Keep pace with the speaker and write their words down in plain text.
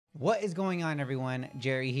What is going on, everyone?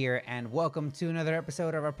 Jerry here, and welcome to another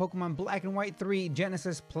episode of our Pokemon Black and White 3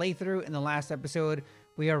 Genesis playthrough. In the last episode,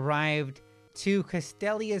 we arrived to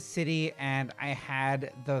Castelia City, and I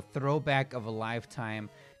had the throwback of a lifetime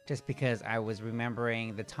just because I was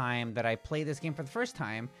remembering the time that I played this game for the first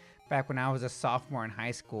time back when I was a sophomore in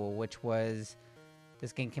high school, which was,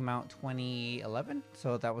 this game came out 2011,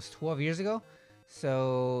 so that was 12 years ago.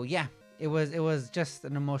 So yeah, it was just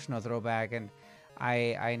an emotional throwback, and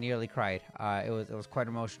I nearly cried. It was quite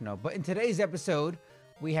emotional. But in today's episode,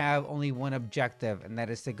 we have only one objective, and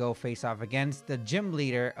that is to go face off against the gym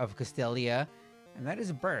leader of Castelia, and that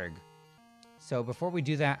is BURGH. So before we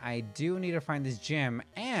do that, I do need to find this gym,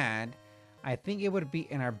 and I think it would be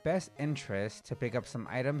in our best interest to pick up some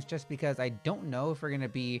items, just because I don't know if we're going to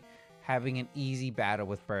be having an easy battle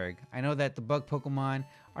with BURGH. I know that the bug Pokemon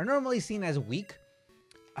are normally seen as weak,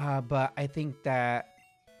 but I think that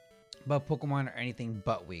bug Pokemon are anything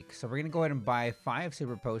but weak. So we're going to go ahead and buy 5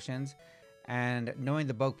 super potions, and knowing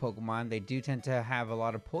the bug Pokemon, they do tend to have a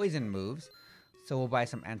lot of poison moves, so we'll buy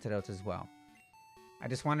some antidotes as well. I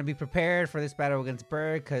just want to be prepared for this battle against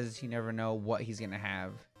BURGH, because you never know what he's going to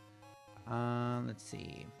have. Let's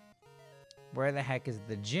see. Where the heck is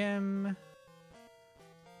the gym?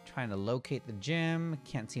 Trying to locate the gym.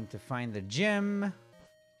 Can't seem to find the gym.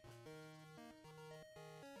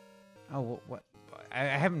 Oh, what?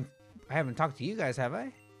 I haven't talked to you guys, have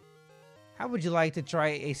I? How would you like to try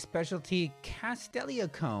a specialty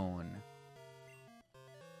Castelia cone?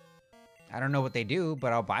 I don't know what they do,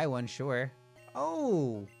 but I'll buy one, sure.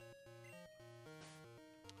 Oh!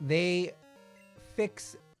 They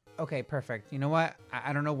fix... Okay, perfect. You know what?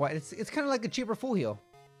 I don't know what. It's kind of like a cheaper full heal.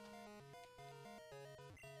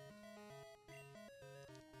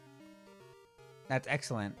 That's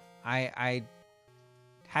excellent. I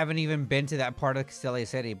haven't even been to that part of Castelia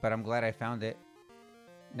City, but I'm glad I found it.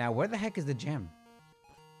 Now, where the heck is the gym?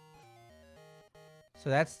 So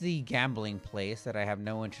that's the gambling place that I have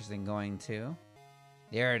no interest in going to.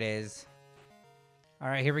 There it is.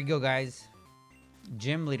 Alright, here we go, guys.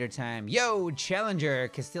 Gym leader time. Yo, challenger!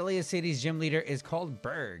 Castelia City's gym leader is called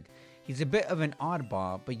BURGH. He's a bit of an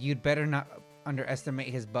oddball, but you'd better not underestimate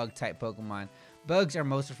his bug-type Pokemon. Bugs are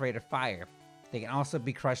most afraid of fire. They can also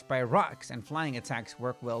be crushed by rocks, and flying attacks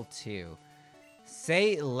work well too.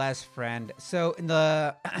 Say less, friend. So in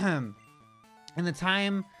the in the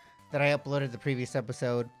time that I uploaded the previous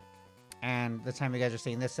episode, and the time you guys are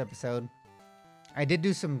seeing this episode, I did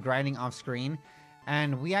do some grinding off screen,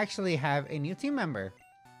 and we actually have a new team member.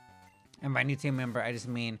 And by new team member, I just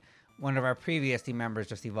mean one of our previous team members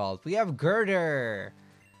just evolved. We have Girder.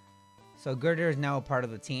 So Girder is now a part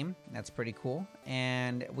of the team. That's pretty cool.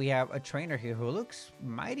 And we have a trainer here who looks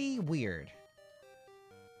mighty weird.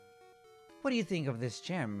 What do you think of this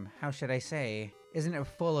gym? How should I say? Isn't it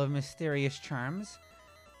full of mysterious charms?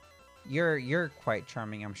 You're quite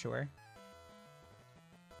charming, I'm sure.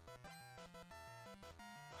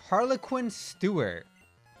 Harlequin Stewart.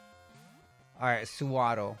 Alright,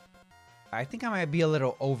 Suwaddle. I think I might be a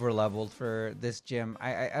little over-leveled for this gym.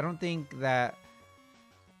 I don't think that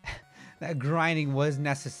that grinding was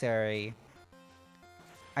necessary.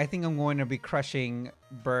 I think I'm going to be crushing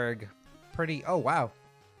BURGH pretty... Oh, wow.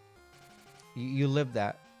 You lived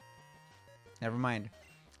that. Never mind.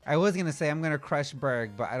 I was going to say I'm going to crush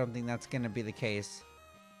BURGH, but I don't think that's going to be the case.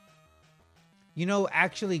 You know,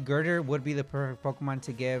 actually, Girder would be the perfect Pokemon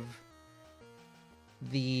to give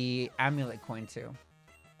the amulet coin to.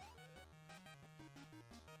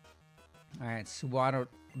 Alright, Suwaddle,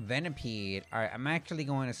 Venipede. Alright, I'm actually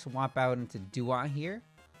going to swap out into Duat here.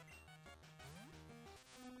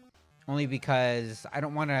 Only because I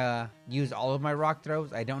don't want to use all of my rock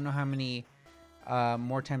throws. I don't know how many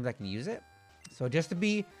more times I can use it. So just to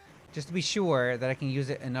be sure that I can use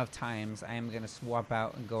it enough times, I am going to swap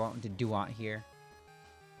out and go out into Duat here.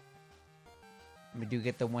 We do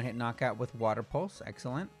get the one-hit knockout with Water Pulse.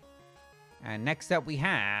 Excellent. And next up we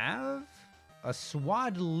have a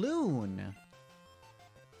Swadloon.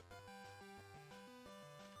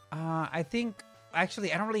 I think...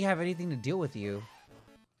 Actually, I don't really have anything to deal with you.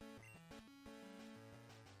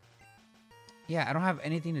 Yeah, I don't have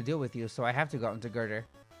anything to deal with you, so I have to go out into Girder.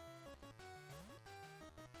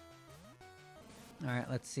 Alright,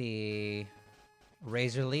 let's see.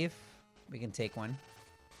 Razor Leaf. We can take one.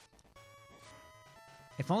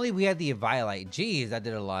 If only we had the Eviolite. Jeez, that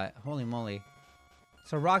did a lot. Holy moly.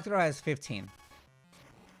 So Rock Throw has 15.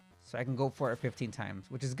 So I can go for it 15 times,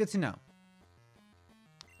 which is good to know.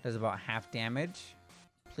 Does about half damage.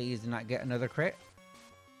 Please do not get another crit.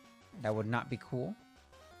 That would not be cool.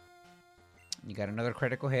 You got another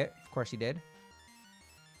critical hit. Of course you did.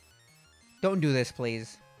 Don't do this,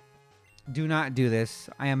 please. Do not do this.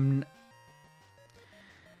 I am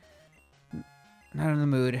not in the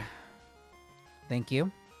mood. Thank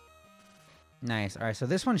you. Nice. All right, so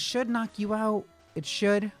this one should knock you out. It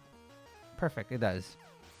should. Perfect, it does.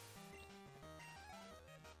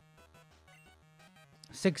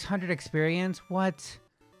 600 experience? What?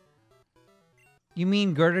 You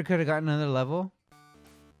mean Girder could have gotten another level?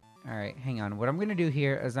 All right, hang on. What I'm going to do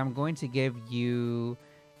here is I'm going to give you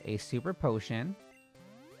a super potion.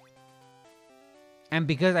 And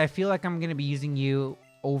because I feel like I'm going to be using you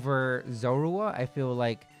over Zorua, I feel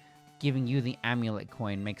like giving you the amulet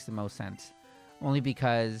coin makes the most sense. Only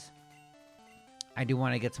because I do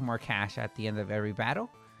want to get some more cash at the end of every battle.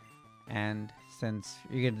 And since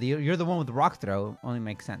you're the one with the rock throw, it only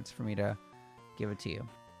makes sense for me to give it to you.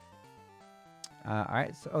 All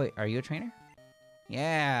right. So, wait, are you a trainer?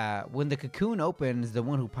 Yeah. When the cocoon opens, the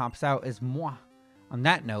one who pops out is moi. On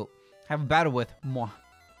that note, have a battle with moi.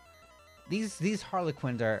 These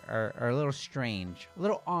Harlequins are a little strange, a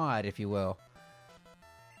little odd, if you will.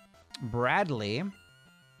 Bradley,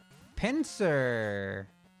 Pincer.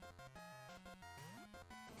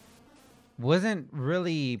 Wasn't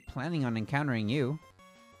really planning on encountering you.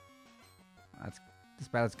 This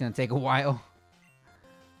battle's gonna take a while.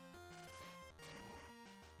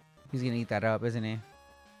 He's gonna eat that up, isn't he?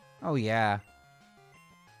 Oh yeah.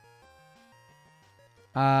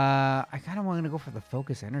 I kind of want to go for the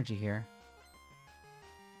focus energy here.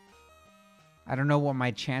 I don't know what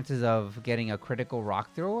my chances of getting a critical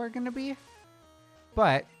rock throw are gonna be,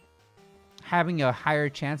 but having a higher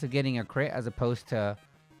chance of getting a crit as opposed to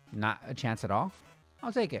not a chance at all,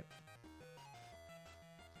 I'll take it.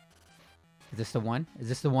 Is this the one? Is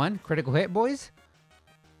this the one? Critical hit, boys?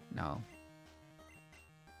 No.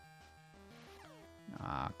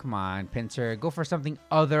 Ah, come on, Pincer. Go for something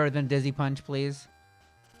other than Dizzy Punch, please.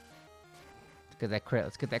 Let's get that crit.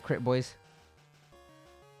 Let's get that crit, boys.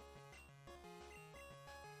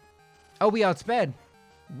 Oh, we outsped.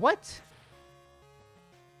 What?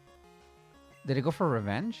 Did it go for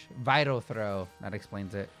revenge? Vital throw. That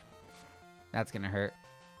explains it. That's gonna hurt.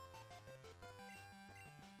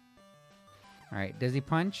 Alright, Dizzy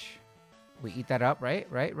Punch. We eat that up, right?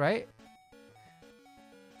 Right?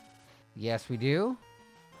 Yes, we do.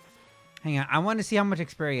 Hang on, I want to see how much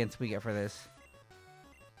experience we get for this.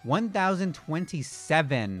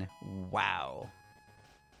 1,027. Wow.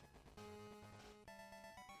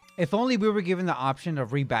 If only we were given the option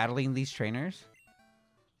of rebattling these trainers.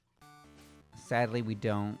 Sadly, we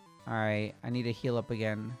don't. Alright, I need to heal up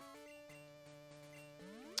again.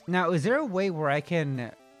 Now, is there a way where I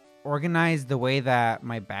can organize the way that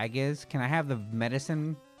my bag is? Can I have the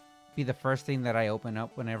medicine be the first thing that I open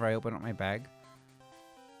up whenever I open up my bag?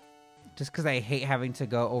 Just because I hate having to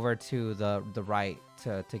go over to the right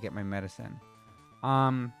to get my medicine.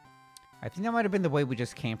 I think that might have been the way we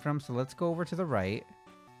just came from, so let's go over to the right.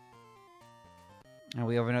 And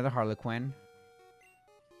we have another Harlequin.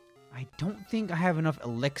 I don't think I have enough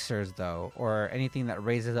elixirs, though, or anything that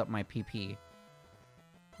raises up my PP.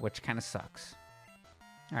 Which kind of sucks.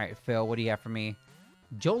 Alright, Phil, what do you have for me?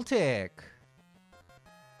 Joltik!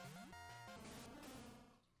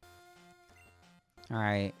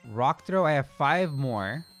 Alright, Rock Throw, I have 5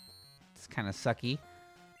 more. It's kind of sucky.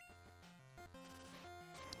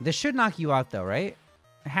 This should knock you out, though, right?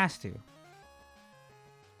 It has to.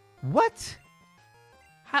 What?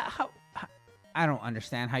 How I don't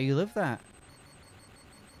understand how you live that.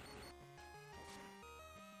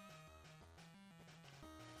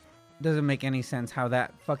 Doesn't make any sense how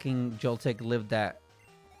that fucking Joltik lived that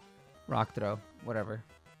rock throw. Whatever.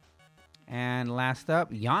 And last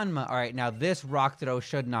up, Yanma. Alright, now this rock throw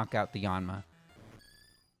should knock out the Yanma.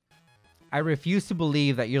 I refuse to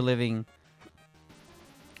believe that you're living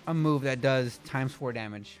a move that does ×4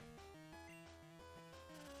 damage.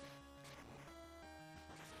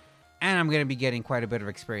 And I'm going to be getting quite a bit of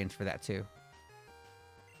experience for that too.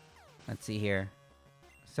 Let's see here.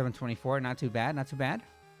 724, not too bad, not too bad.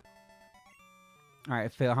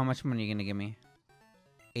 Alright, Phil, how much money are you going to give me?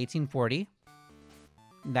 1840.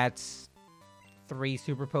 That's 3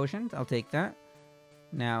 super potions. I'll take that.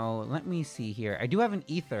 Now, let me see here. I do have an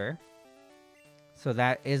ether. So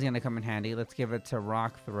that is going to come in handy. Let's give it to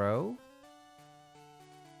Rock Throw.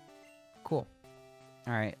 Cool.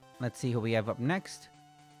 Alright, let's see who we have up next.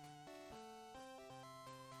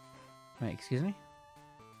 Wait, excuse me?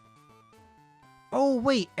 Oh,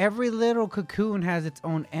 wait. Every little cocoon has its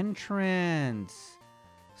own entrance.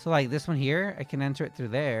 So, like, this one here, I can enter it through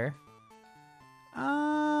there.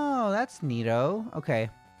 Oh, that's neato.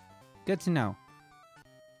 Okay. Good to know.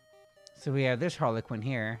 So, we have this Harlequin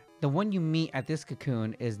here. The one you meet at this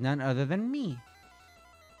cocoon is none other than me.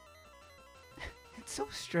 It's so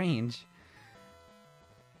strange.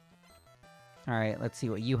 All right, let's see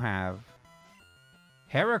what you have.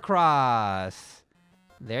 Heracross.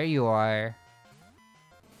 There you are.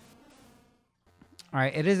 All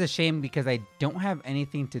right, it is a shame because I don't have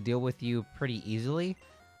anything to deal with you pretty easily.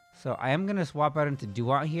 So I am going to swap out into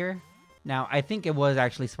Duat here. Now, I think it was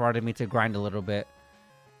actually smart of me to grind a little bit.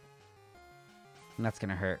 And that's going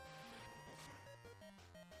to hurt.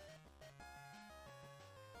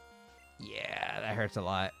 Yeah, that hurts a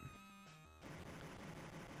lot.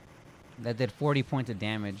 That did 40 points of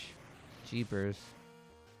damage. Jeepers.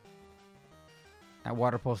 That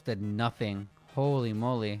water pulse did nothing. Holy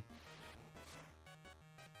moly.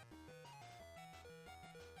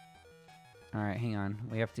 Alright, hang on.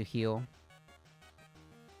 We have to heal.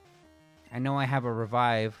 I know I have a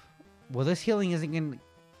revive. Well, this healing isn't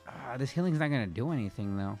gonna... this healing's not gonna do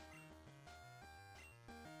anything, though.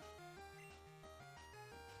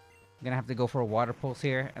 I'm gonna have to go for a water pulse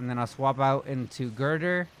here, and then I'll swap out into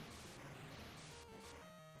Girder.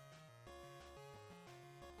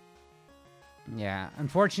 Yeah,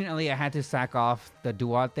 unfortunately, I had to sack off the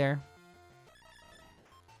Duat there.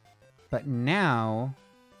 But now...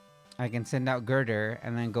 I can send out Girder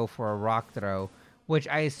and then go for a rock throw, which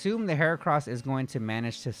I assume the Heracross is going to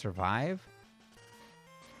manage to survive.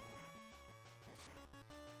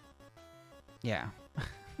 Yeah.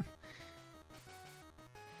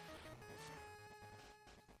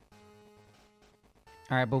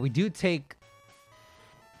 Alright, but we do take...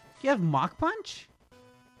 You have Mach Punch?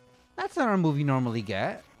 That's not a move you normally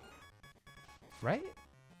get. Right?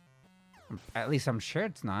 At least I'm sure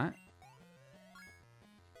it's not.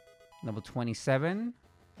 Level 27.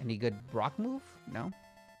 Any good rock move? No?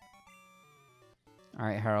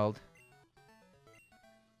 Alright, Harold.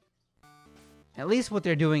 At least what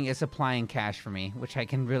they're doing is supplying cash for me, which I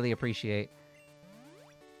can really appreciate.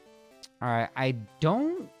 Alright, I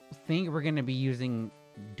don't think we're going to be using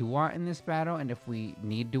Duat in this battle, and if we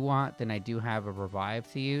need Duat, then I do have a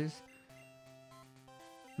revive to use.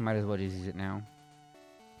 Might as well just use it now.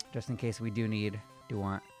 Just in case we do need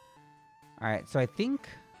Duat. Alright, so I think...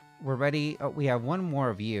 we're ready. Oh, we have one more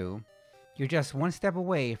of you. You're just one step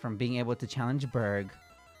away from being able to challenge BURGH.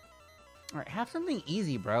 Alright, have something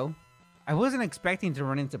easy, bro. I wasn't expecting to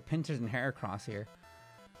run into Pincers and Heracross here.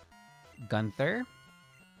 Gunther.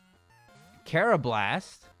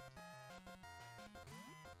 Carablast.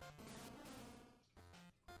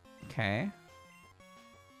 Okay.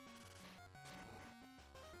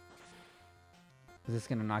 Is this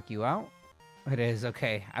gonna knock you out? It is,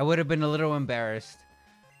 okay. I would have been a little embarrassed.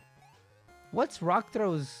 What's Rock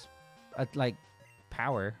Throw's, like,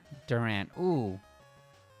 power? Durant. Ooh.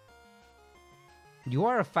 You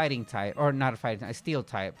are a fighting type. Or not a fighting type. A steel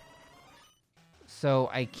type. So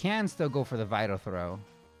I can still go for the Vital Throw.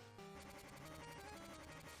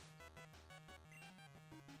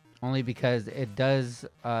 Only because it does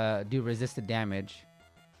do resisted damage.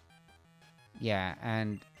 Yeah,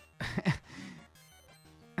 and...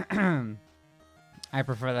 I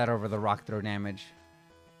prefer that over the Rock Throw damage.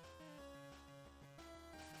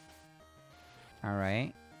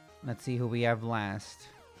 Alright. Let's see who we have last.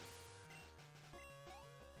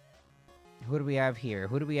 Who do we have here?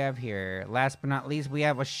 Who do we have here? Last but not least, we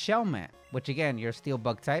have a Shelmet. Which again, you're Steel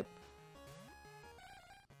Bug type.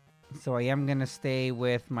 So I am going to stay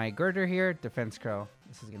with my Girder here. Defense Crow.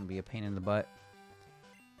 This is going to be a pain in the butt.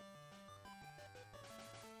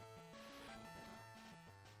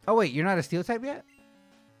 Oh wait, you're not a Steel type yet?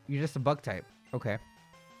 You're just a Bug type. Okay.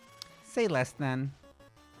 Say less then.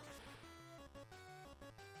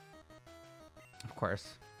 Of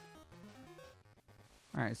course.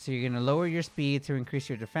 Alright, so you're going to lower your speed to increase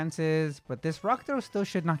your defenses, but this Rock Throw still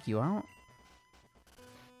should knock you out.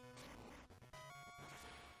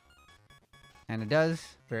 And it does.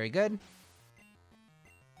 Very good.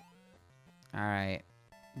 Alright.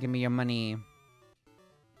 Give me your money.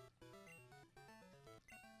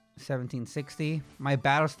 1760. My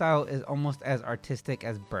battle style is almost as artistic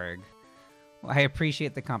as BURGH. Well, I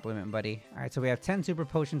appreciate the compliment, buddy. Alright, so we have 10 super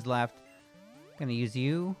potions left. Gonna use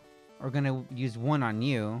you. Or gonna use one on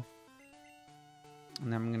you.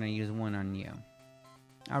 And then I'm gonna use one on you.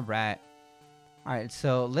 Alright. Alright,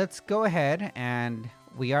 so let's go ahead and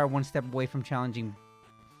we are one step away from challenging...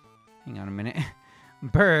 Hang on a minute.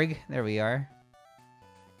 BURGH. There we are.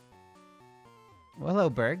 Well, hello,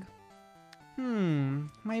 BURGH.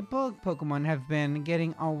 My bug Pokemon have been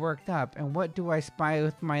getting all worked up, and what do I spy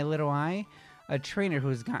with my little eye? A trainer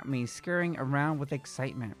who's got me scurrying around with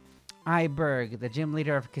excitement. I, BURGH, the gym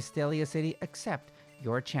leader of Castelia City, accept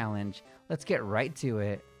your challenge. Let's get right to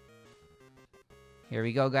it. Here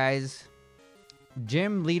we go, guys.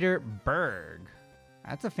 Gym leader BURGH.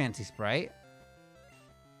 That's a fancy sprite.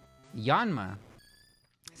 Yanma.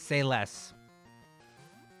 Say less.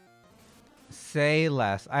 Say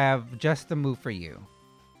less. I have just the move for you.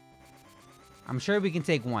 I'm sure we can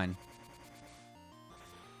take one.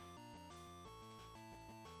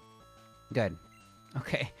 Good.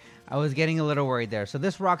 Okay. I was getting a little worried there. So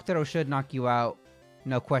this rock throw should knock you out.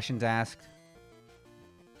 No questions asked.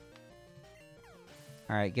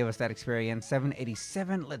 Alright, give us that experience.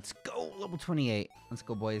 787. Let's go. Level 28. Let's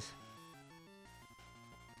go, boys.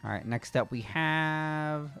 Alright, next up we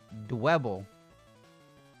have Dwebble.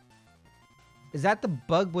 Is that the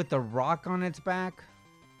bug with the rock on its back?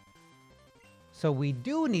 So we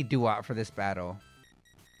do need Duat for this battle.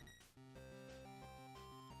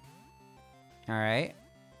 Alright.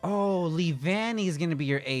 Oh, Leavanny is going to be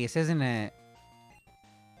your ace, isn't it?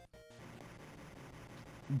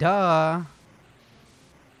 Duh.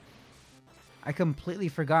 I completely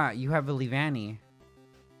forgot. You have a Leavanny.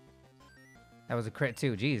 That was a crit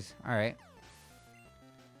too. Jeez. Alright.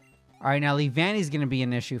 Alright, now Leavanny's going to be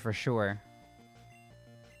an issue for sure.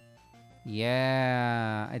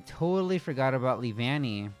 Yeah. I totally forgot about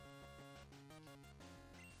Leavanny.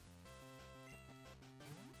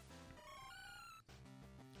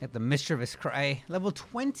 Get the Mischievous Cry. Level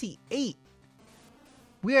 28.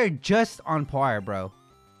 We are just on par, bro.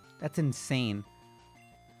 That's insane.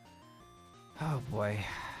 Oh, boy.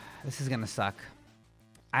 This is going to suck.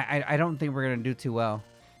 I don't think we're going to do too well.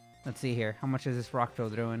 Let's see here. How much is this rock throw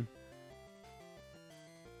doing?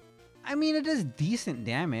 I mean, it does decent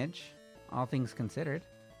damage, all things considered.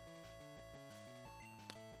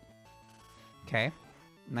 Okay.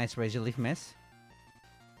 Nice Razor Leaf miss.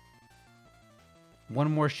 One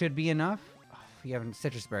more should be enough. Oh, you have a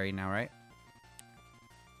Citrus Berry now, right?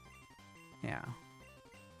 Yeah.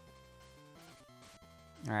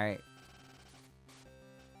 Alright.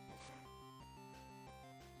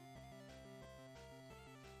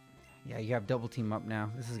 Yeah, you have double team up now.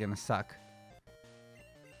 This is gonna suck.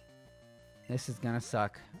 This is gonna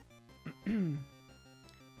suck.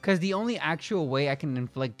 Because the only actual way I can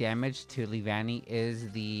inflict damage to Leavanny is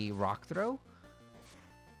the rock throw.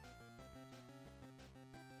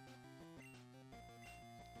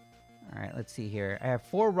 Alright, let's see here. I have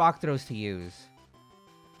 4 rock throws to use.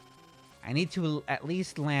 I need to at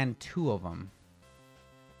least land 2 of them.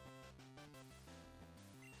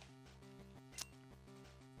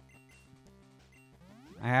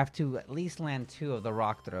 I have to at least land 2 of the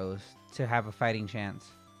rock throws to have a fighting chance.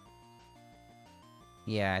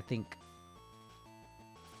 Yeah, I think...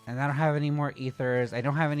 And I don't have any more ethers. I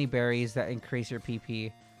don't have any berries that increase your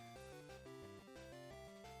PP.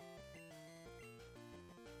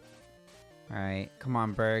 Alright, come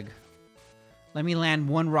on, BURGH. Let me land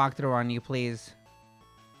 1 rock throw on you, please.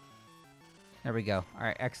 There we go.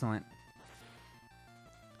 Alright, excellent.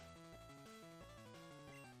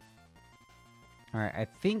 Alright, I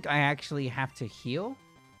think I actually have to heal.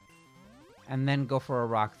 And then go for a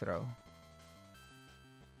rock throw.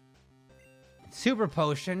 Super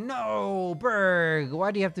Potion. No, BURGH.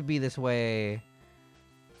 Why do you have to be this way?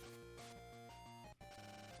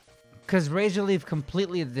 Because Razor Leaf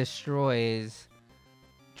completely destroys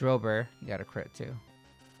Drober. You got a crit too.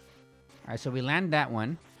 Alright, so we land that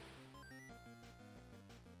one.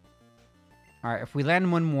 Alright, if we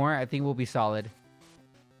land 1 more, I think we'll be solid.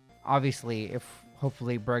 Obviously, if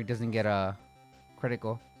hopefully BURGH doesn't get a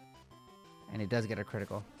critical. And it does get a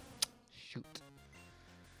critical. Shoot.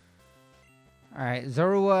 Alright,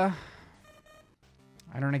 Zorua.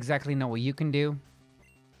 I don't exactly know what you can do.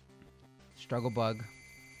 Struggle Bug.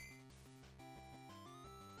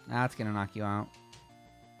 That's gonna knock you out.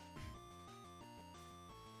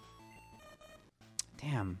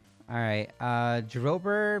 Damn. Alright,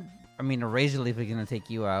 Drober, I mean, a Razor Leaf is gonna take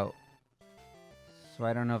you out. So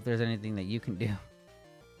I don't know if there's anything that you can do.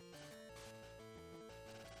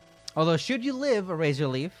 Although, should you live a Razor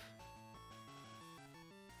Leaf...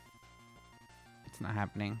 It's not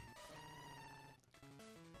happening.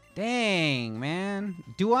 Dang, man.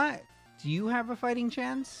 Do you have a fighting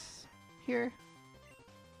chance here?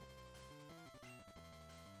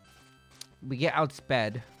 We get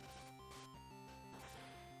outsped.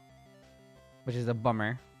 Which is a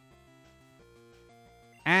bummer.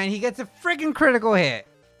 And he gets a freaking critical hit.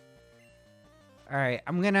 Alright,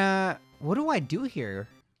 I'm gonna... What do I do here?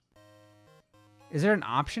 Is there an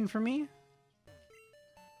option for me?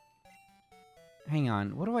 Hang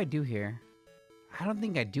on, what do I do here? I don't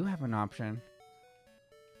think I do have an option.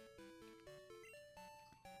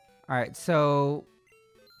 Alright, so...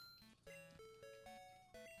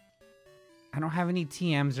 I don't have any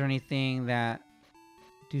TMs or anything that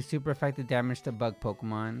do super effective damage to bug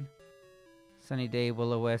Pokemon. Sunny Day,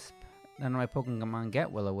 Will-O-Wisp. None of my Pokemon get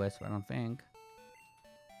Will-O-Wisp, I don't think.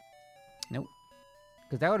 Nope.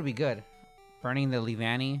 Because that would be good. Burning the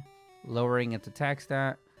Leavanny, lowering its attack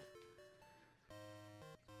stat.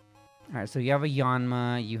 Alright, so you have a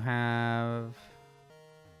Yanma, you have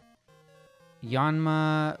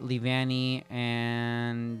Yanma, Leavanny,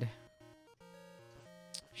 and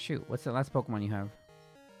shoot, what's the last Pokemon you have?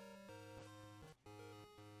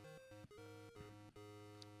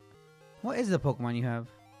 What is the Pokemon you have?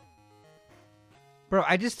 Bro,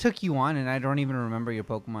 I just took you on and I don't even remember your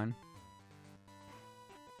Pokemon.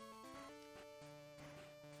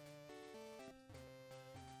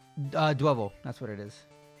 Dwebble, that's what it is.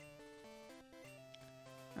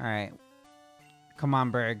 Alright. Come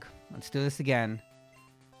on, BURGH. Let's do this again.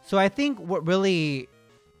 So I think what really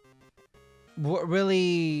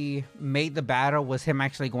made the battle was him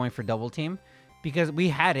actually going for double team. Because we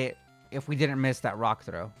had it if we didn't miss that rock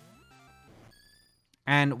throw.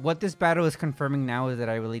 And what this battle is confirming now is that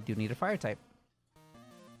I really do need a fire type.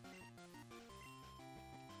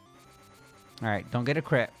 Alright, don't get a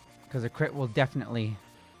crit. Because a crit will definitely...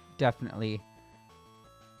 Okay,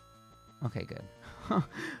 good.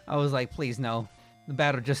 I was like, please, no. The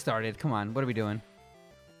battle just started. Come on, what are we doing?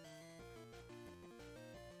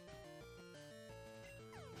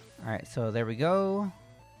 Alright, so there we go.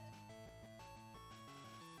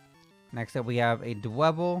 Next up, we have a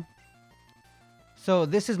Dwebble. So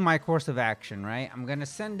this is my course of action, right? I'm going to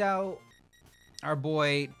send out our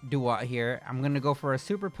boy Duat here. I'm going to go for a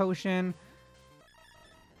Super Potion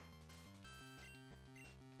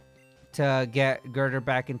to get Girder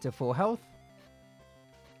back into full health.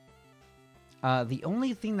 The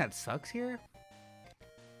only thing that sucks here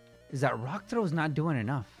is that Rock Throw is not doing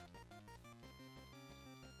enough.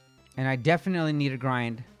 And I definitely need a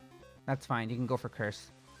grind. That's fine. You can go for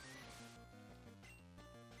Curse.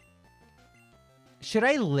 Should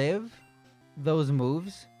I live those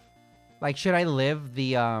moves? Like, should I live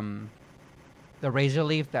the Razor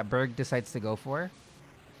Leaf that BURGH decides to go for?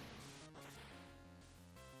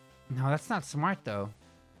 No, that's not smart, though.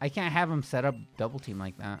 I can't have him set up double team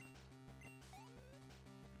like that.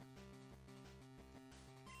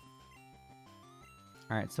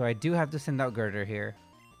 Alright, so I do have to send out Girder here.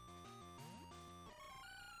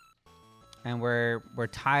 And we're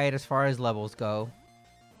tied as far as levels go.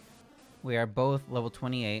 We are both level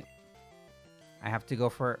 28. I have to go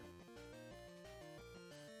for...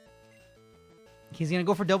 He's going to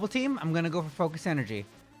go for double team. I'm going to go for focus energy.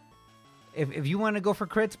 If you want to go for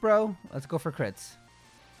crits, bro, let's go for crits.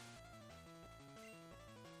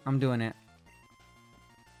 I'm doing it.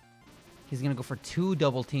 He's going to go for 2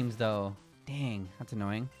 double teams, though. Dang, that's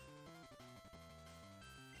annoying.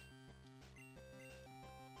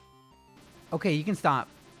 Okay, you can stop.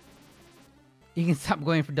 You can stop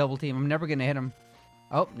going for double team. I'm never going to hit him.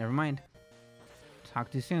 Oh, never mind. Talk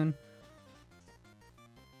too soon.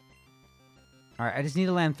 Alright, I just need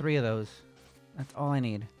to land 3 of those. That's all I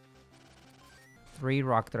need. 3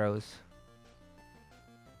 rock throws.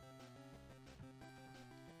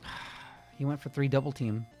 He went for 3 double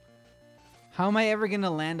team. How am I ever going to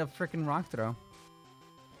land a freaking rock throw?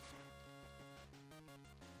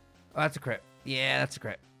 Oh, that's a crit. Yeah, that's a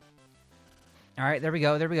crit. Alright, there we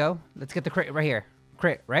go. There we go. Let's get the crit right here.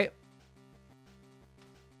 Crit, right?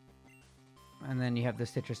 And then you have the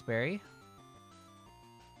Citrus Berry.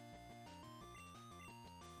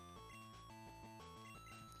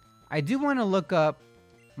 I do want to look up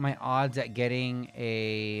my odds at getting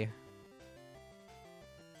a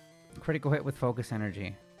critical hit with focus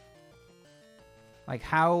energy. Like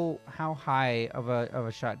how high of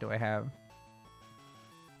a shot do I have?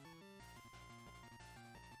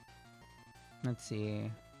 Let's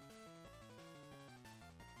see.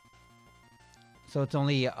 So it's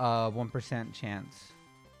only a 1% chance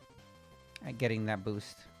at getting that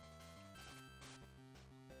boost.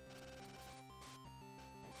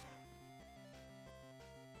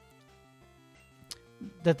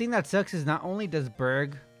 The thing that sucks is not only does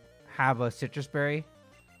BURGH have a Citrus Berry,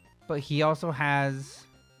 but he also has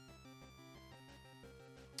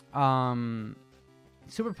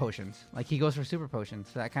Super Potions. Like, he goes for Super Potions,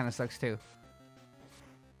 so that kind of sucks too.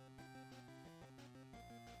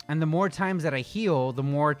 And the more times that I heal, the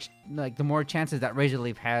more chances that Razor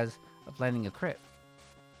Leaf has of landing a crit.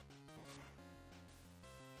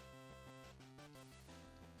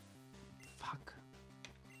 Fuck.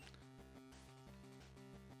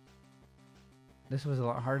 This was a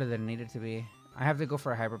lot harder than it needed to be. I have to go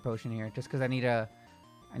for a Hyper Potion here, just because I need to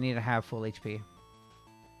have full HP.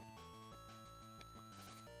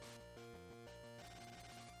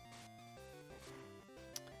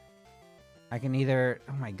 I can either...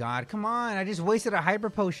 Oh my god, come on. I just wasted a hyper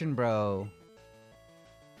potion, bro.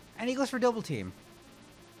 And he goes for double team.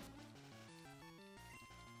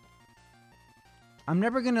 I'm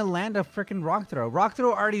never going to land a freaking rock throw. Rock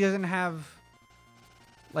throw already doesn't have,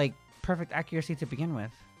 like, perfect accuracy to begin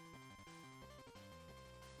with.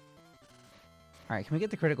 Alright, can we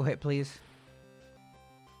get the critical hit, please?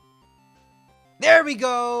 There we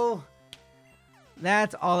go!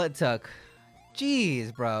 That's all it took.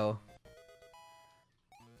 Jeez, bro.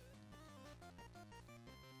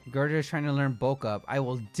 Girder is trying to learn bulk up. I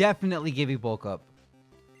will definitely give you bulk up.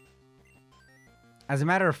 As a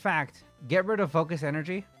matter of fact, get rid of focus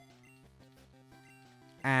energy.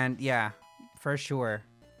 And yeah, for sure.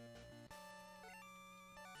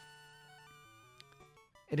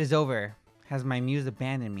 It is over. Has my muse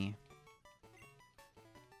abandoned me?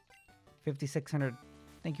 5,600.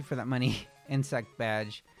 Thank you for that money. Insect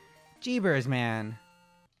badge. Jeebers, man.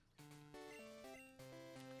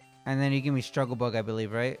 And then you give me struggle bug, I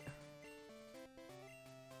believe, right?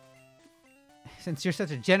 Since you're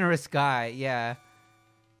such a generous guy, yeah.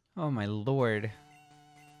 Oh my lord.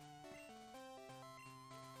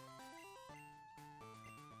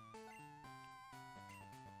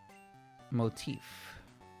 Motif.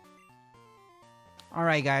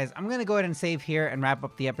 Alright guys, I'm gonna go ahead and save here and wrap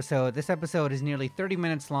up the episode. This episode is nearly 30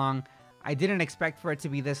 minutes long. I didn't expect for it to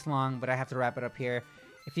be this long, but I have to wrap it up here.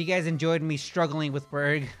 If you guys enjoyed me struggling with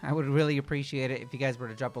BURGH, I would really appreciate it if you guys were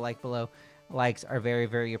to drop a like below. Likes are very,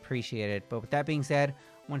 very appreciated. But with that being said,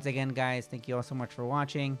 once again, guys, thank you all so much for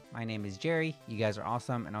watching. My name is Jerry. You guys are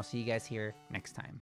awesome, and I'll see you guys here next time.